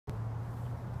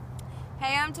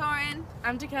Hey, I'm Torrin.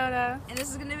 I'm Dakota. And this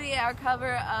is going to be our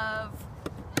cover of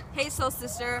Hey Soul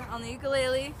Sister on the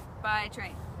ukulele by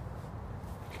Train.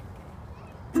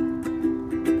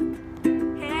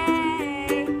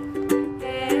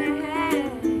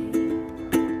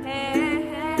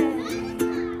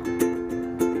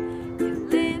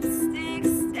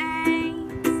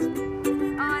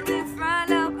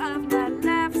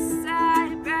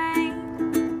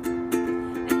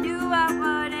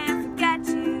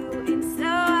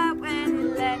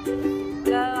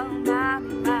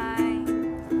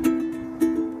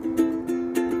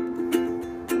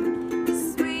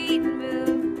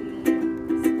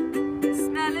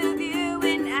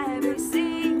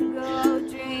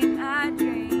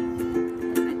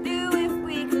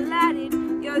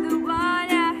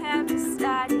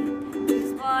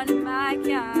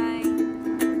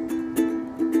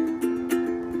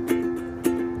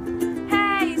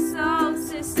 Hey soul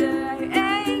sister,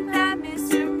 ain't that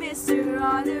Mr.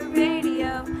 on the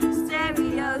radio,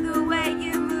 stereo, the way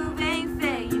you move ain't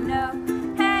fair, you know.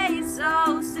 Hey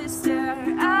soul sister,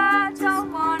 I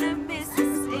don't wanna miss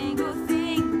a single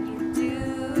thing you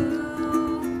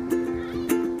do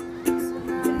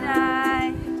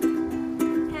tonight.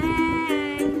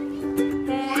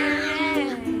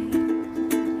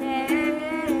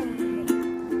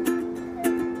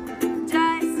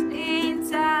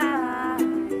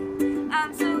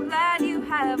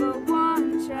 Have a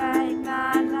one-track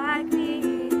mind like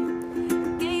me.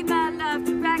 Gave my love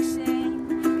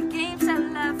direction, gave my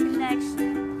love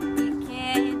connection. You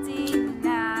can't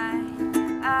deny.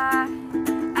 I'm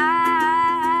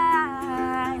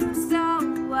so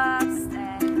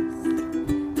obsessed.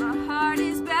 My heart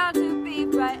is bound to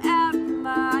beat right out of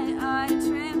my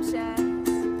untrimmed chest.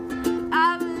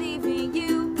 I believe in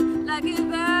you like a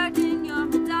virgin, you're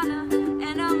Madonna,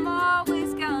 and I'm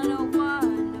always gonna want.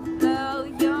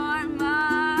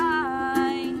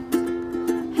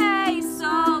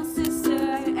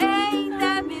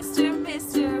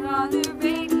 On the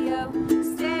radio,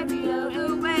 stereo,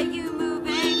 the way you move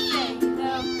ain't fair, you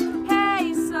know.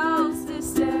 Hey soul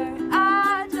sister,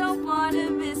 I don't wanna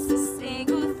miss a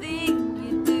single thing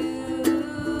you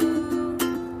do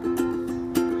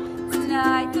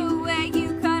tonight. The way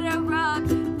you cut a rug,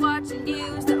 watching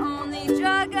you's the only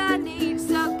drug I need.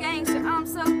 So gangster, I'm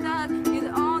so thug, you're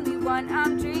the only one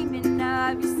I'm dreaming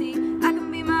of. You see, I can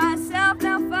be myself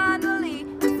now finally.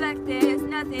 In fact, there's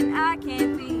nothing I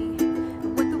can't be.